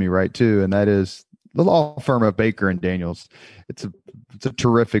you've led me right to, and that is the law firm of Baker and Daniels. It's a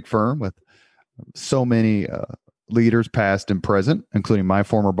terrific firm with so many leaders, past and present, including my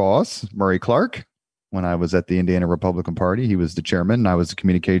former boss, Murray Clark. When I was at the Indiana Republican Party, he was the chairman and I was the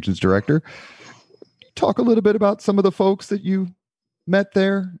communications director. Talk a little bit about some of the folks that you met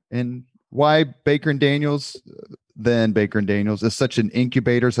there and why Baker and Daniels, then Baker and Daniels, is such an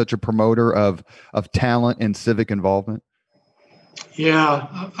incubator, such a promoter of talent and civic involvement.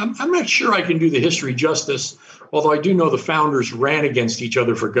 Yeah, I'm not sure I can do the history justice, although I do know the founders ran against each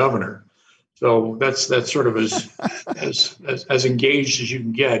other for governor. So that's sort of as engaged as you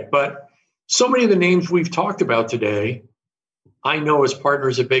can get. But so many of the names we've talked about today, I know as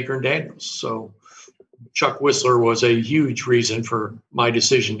partners at Baker and Daniels. So Chuck Whistler was a huge reason for my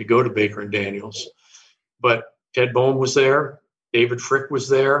decision to go to Baker and Daniels. But Ted Boehm was there. David Frick was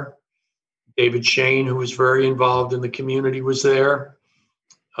there. David Shane, who was very involved in the community, was there.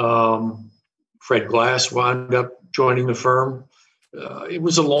 Fred Glass wound up joining the firm. It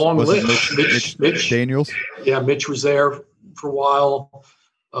was a long list. Mitch Daniels. Yeah, Mitch was there for a while.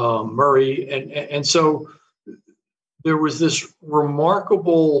 Murray. And so there was this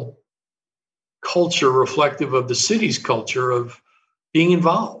remarkable culture reflective of the city's culture of being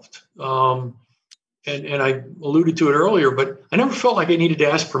involved. And I alluded to it earlier, but I never felt like I needed to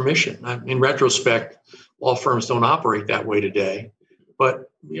ask permission. In retrospect, law firms don't operate that way today.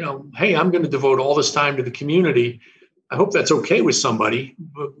 But, hey, I'm going to devote all this time to the community. I hope that's okay with somebody,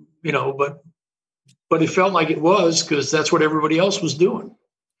 but it felt like it was because that's what everybody else was doing.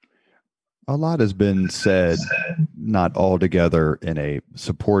 A lot has been said, not altogether in a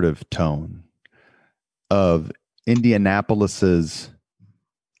supportive tone, of Indianapolis's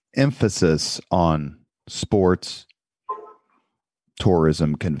emphasis on sports,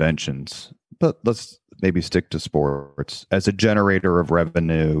 tourism, conventions, but let's maybe stick to sports as a generator of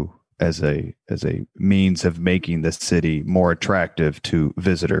revenue, as a means of making the city more attractive to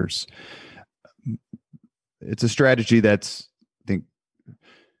visitors. It's a strategy that's, I think,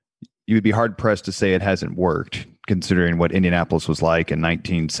 you would be hard pressed to say it hasn't worked, considering what Indianapolis was like in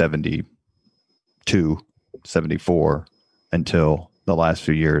 1972, 74 until the last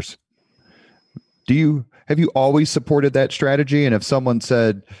few years. Have you always supported that strategy? And if someone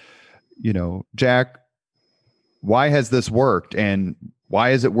said, Jack, why has this worked? And why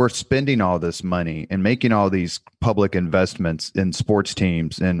is it worth spending all this money and making all these public investments in sports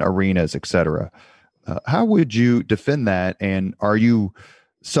teams and arenas, et cetera? How would you defend that? And are you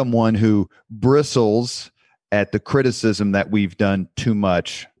someone who bristles at the criticism that we've done too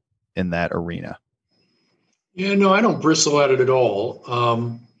much in that arena? Yeah, no, I don't bristle at it at all.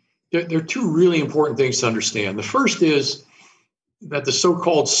 There are two really important things to understand. The first is that the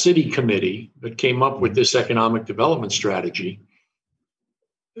so-called city committee that came up with this economic development strategy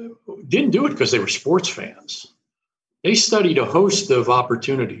didn't do it because they were sports fans. They studied a host of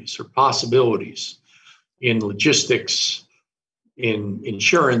opportunities or possibilities in logistics, in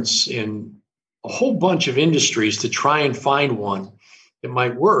insurance, in a whole bunch of industries to try and find one that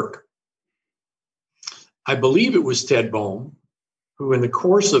might work. I believe it was Ted Boehm who, in the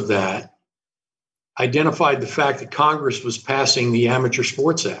course of that, identified the fact that Congress was passing the Amateur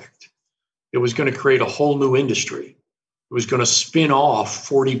Sports Act. It was going to create a whole new industry. It was going to spin off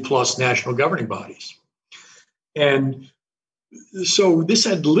 40 plus national governing bodies. And so this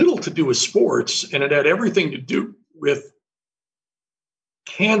had little to do with sports, and it had everything to do with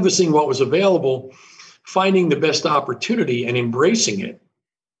canvassing what was available, finding the best opportunity and embracing it.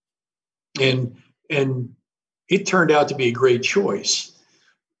 And it turned out to be a great choice.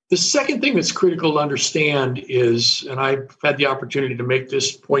 The second thing that's critical to understand is, and I've had the opportunity to make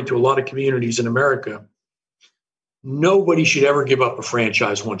this point to a lot of communities in America, nobody should ever give up a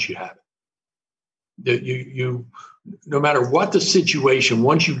franchise once you have it. You no matter what the situation,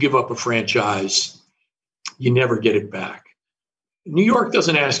 once you give up a franchise, you never get it back. New York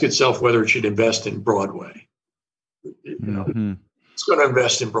doesn't ask itself whether it should invest in Broadway. It's going to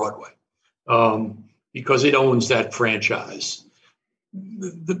invest in Broadway because it owns that franchise.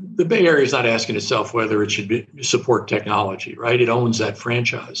 The Bay Area is not asking itself whether it should support technology, right? It owns that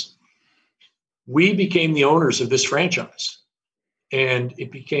franchise. We became the owners of this franchise, and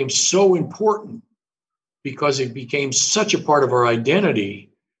it became so important because it became such a part of our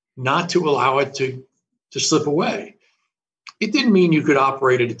identity not to allow it to slip away. It didn't mean you could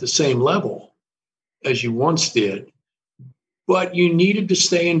operate it at the same level as you once did, but you needed to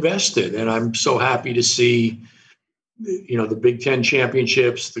stay invested. And I'm so happy to see, the Big Ten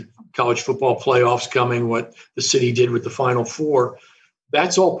championships, the college football playoffs coming, what the city did with the Final Four.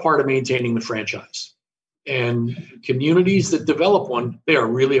 That's all part of maintaining the franchise. And communities that develop one, they are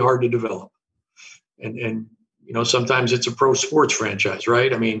really hard to develop. And sometimes it's a pro sports franchise,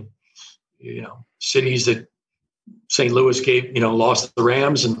 right? I mean, cities that St. Louis lost the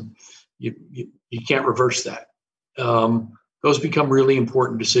Rams, and you can't reverse that. Those become really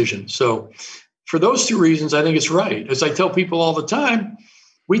important decisions. So for those two reasons, I think it's right. As I tell people all the time,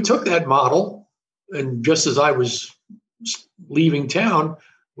 we took that model, and just as I was leaving town,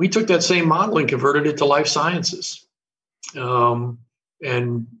 we took that same model and converted it to life sciences. And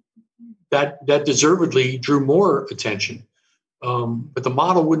that deservedly drew more attention. But the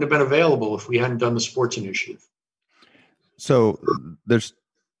model wouldn't have been available if we hadn't done the sports initiative. So there's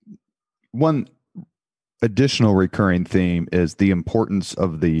one additional recurring theme is the importance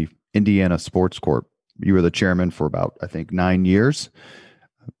of the Indiana Sports Corp. You were the chairman for about, I think, 9 years.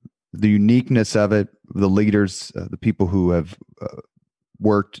 The uniqueness of it, the leaders, the people who have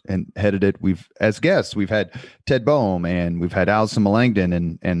worked and headed it. As guests, we've had Ted Boehm and we've had Allison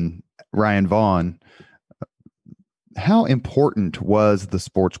Melangton and Ryan Vaughn. How important was the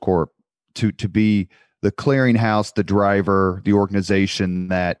Sports Corp to be the clearinghouse, the driver, the organization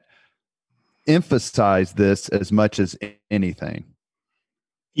that emphasized this as much as anything?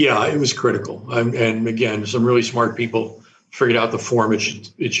 Yeah, it was critical. And again, some really smart people figured out the form it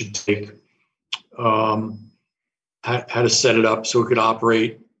should take, how to set it up so it could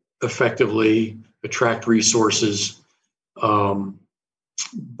operate effectively, attract resources.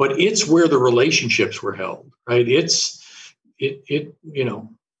 But it's where the relationships were held, right?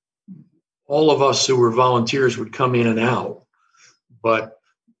 All of us who were volunteers would come in and out, but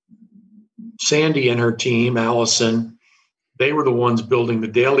Sandy and her team, Allison, they were the ones building the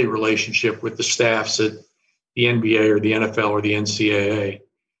daily relationship with the staffs at the NBA or the NFL or the NCAA.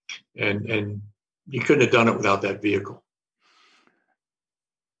 and you couldn't have done it without that vehicle.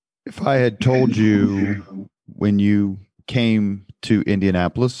 If I had told you when you came to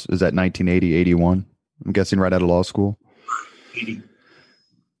Indianapolis, is that 1980, 81? I'm guessing right out of law school. 80.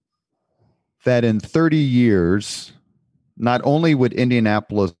 That in 30 years, not only would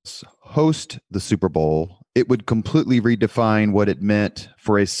Indianapolis host the Super Bowl, it would completely redefine what it meant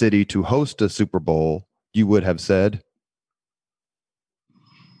for a city to host a Super Bowl, you would have said?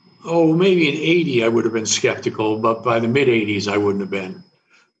 Oh, maybe in 80, I would have been skeptical, but by the mid 80s, I wouldn't have been.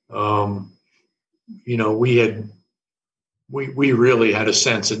 We really had a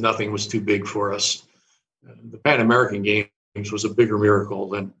sense that nothing was too big for us. The Pan American Games was a bigger miracle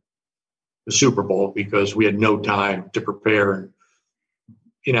than the Super Bowl because we had no time to prepare and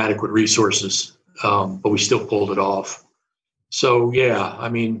inadequate resources, but we still pulled it off. So yeah, I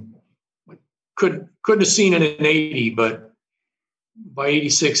mean, couldn't have seen it in 80, but by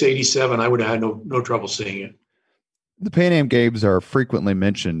 86, 87, I would have had no trouble seeing it. The Pan Am Games are frequently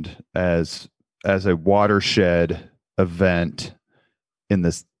mentioned as a watershed event in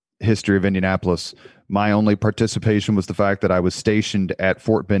this history of Indianapolis. My only participation was the fact that I was stationed at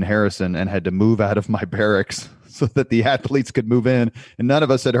Fort Ben Harrison and had to move out of my barracks so that the athletes could move in. And none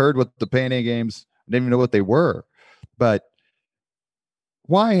of us had heard what the Pan Am Games, didn't even know what they were. But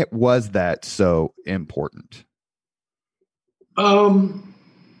why was that so important? Part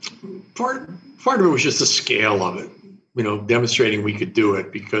of it was just the scale of it, demonstrating we could do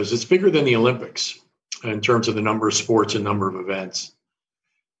it because it's bigger than the Olympics in terms of the number of sports and number of events.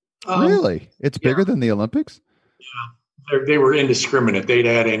 Really? It's bigger than the Olympics? Yeah. They were indiscriminate. They'd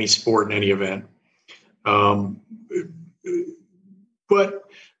add any sport in any event. But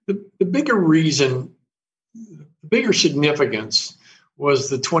the bigger reason, the bigger significance was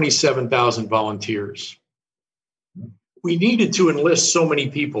the 27,000 volunteers. We needed to enlist so many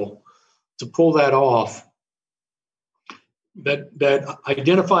people to pull that off, that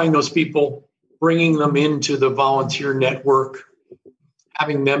identifying those people, bringing them into the volunteer network,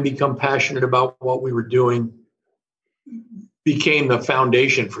 having them become passionate about what we were doing became the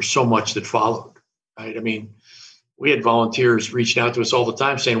foundation for so much that followed, right? I mean, we had volunteers reaching out to us all the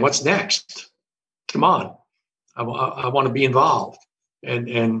time saying, what's next? Come on, I want to be involved.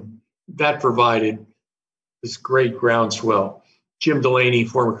 And that provided this great groundswell. Jim Delaney,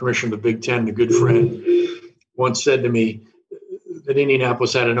 former commissioner of the Big Ten, a good friend, once said to me that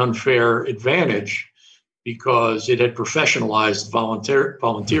Indianapolis had an unfair advantage because it had professionalized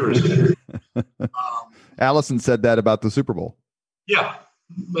volunteerism. Allison said that about the Super Bowl. Yeah,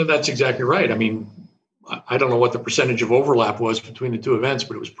 that's exactly right. I mean, I don't know what the percentage of overlap was between the two events,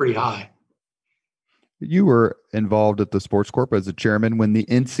 but it was pretty high. You were involved at the Sports Corp as a chairman when the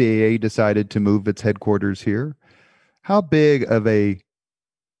NCAA decided to move its headquarters here. How big of a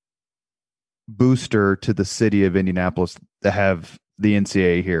booster to the city of Indianapolis to have the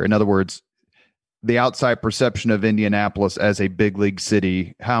NCAA here? In other words, the outside perception of Indianapolis as a big league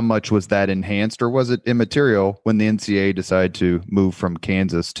city, how much was that enhanced, or was it immaterial when the NCAA decided to move from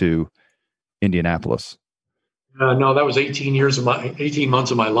Kansas to Indianapolis? No, that was 18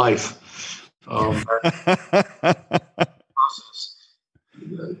 months of my life. On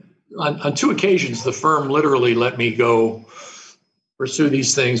two occasions, the firm literally let me go pursue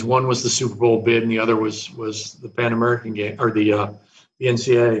these things. One was the Super Bowl bid, and the other was the Pan American game or the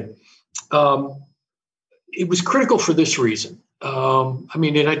NCAA. It was critical for this reason. I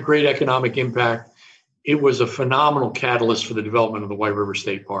mean, it had great economic impact. It was a phenomenal catalyst for the development of the White River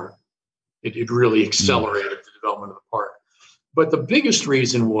State Park. It really accelerated the development of the park. But the biggest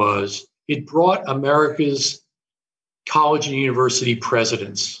reason was it brought America's college and university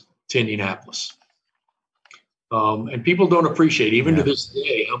presidents to Indianapolis. And people don't appreciate, even to this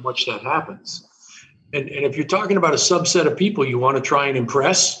day, how much that happens. And if you're talking about a subset of people you want to try and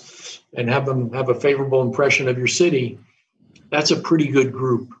impress and have them have a favorable impression of your city, that's a pretty good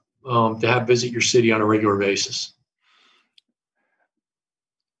group to have visit your city on a regular basis.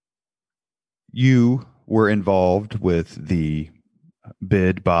 You were involved with the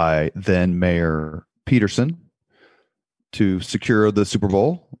bid by then Mayor Peterson to secure the Super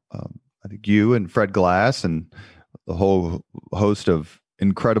Bowl. I think you and Fred Glass and the whole host of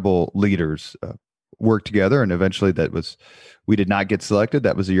incredible leaders worked together, and eventually we did not get selected.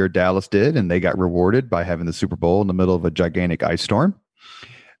 That was the year Dallas did, and they got rewarded by having the Super Bowl in the middle of a gigantic ice storm,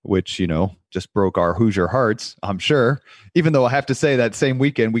 which, just broke our Hoosier hearts, I'm sure. Even though I have to say that same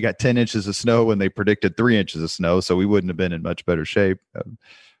weekend, we got 10 inches of snow when they predicted 3 inches of snow, so we wouldn't have been in much better shape.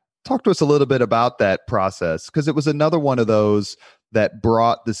 Talk to us a little bit about that process, because it was another one of those that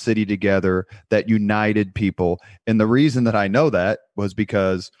brought the city together, that united people. And the reason that I know that was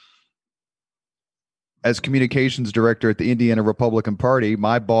because as communications director at the Indiana Republican Party,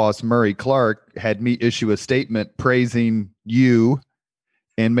 my boss, Murray Clark, had me issue a statement praising you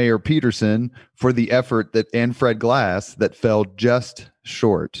and Mayor Peterson for the effort and Fred Glass that fell just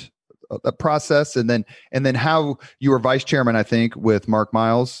short. A process, and then how you were vice chairman, I think, with Mark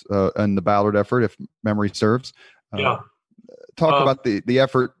Miles and the Ballard effort, if memory serves. Talk about the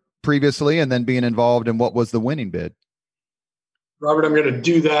effort previously, and then being involved in what was the winning bid. Robert, I'm going to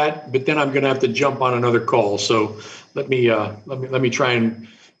do that, but then I'm going to have to jump on another call. So let me try and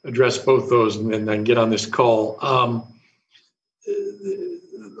address both those, and then get on this call. I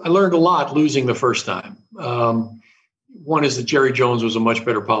learned a lot losing the first time. One is that Jerry Jones was a much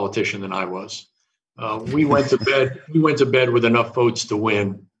better politician than I was. We went to bed. We went to bed with enough votes to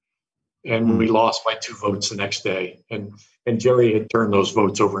win, and we lost by 2 votes the next day. And Jerry had turned those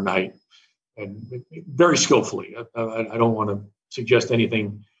votes overnight, and very skillfully. I don't want to suggest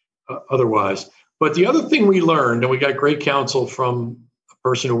anything otherwise. But the other thing we learned, and we got great counsel from a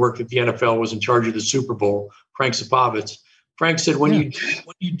person who worked at the NFL, was in charge of the Super Bowl, Frank Sapovitz. Frank said, when you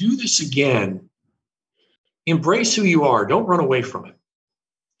do this again, embrace who you are. Don't run away from it.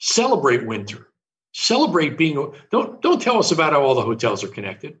 Celebrate winter. Celebrate being. Don't tell us about how all the hotels are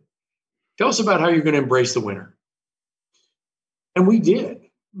connected. Tell us about how you're going to embrace the winter. And we did.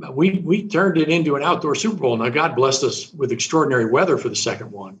 We turned it into an outdoor Super Bowl. Now, God blessed us with extraordinary weather for the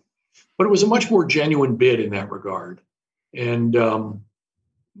second one, but it was a much more genuine bid in that regard. And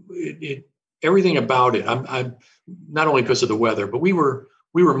everything about it, I'm not only because of the weather, but we were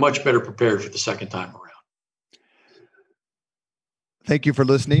much better prepared for the second time around. Thank you for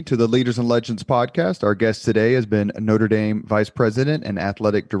listening to the Leaders and Legends podcast. Our guest today has been Notre Dame Vice President and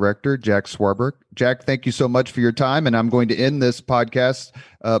Athletic Director, Jack Swarbrick. Jack, thank you so much for your time, and I'm going to end this podcast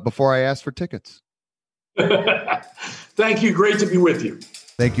before I ask for tickets. Thank you. Great to be with you.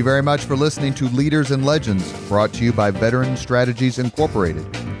 Thank you very much for listening to Leaders and Legends, brought to you by Veteran Strategies Incorporated.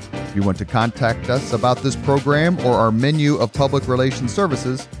 If you want to contact us about this program or our menu of public relations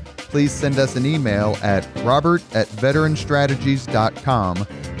services, please send us an email at robert@veteranstrategies.com.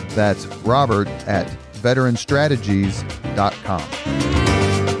 That's robert@veteranstrategies.com.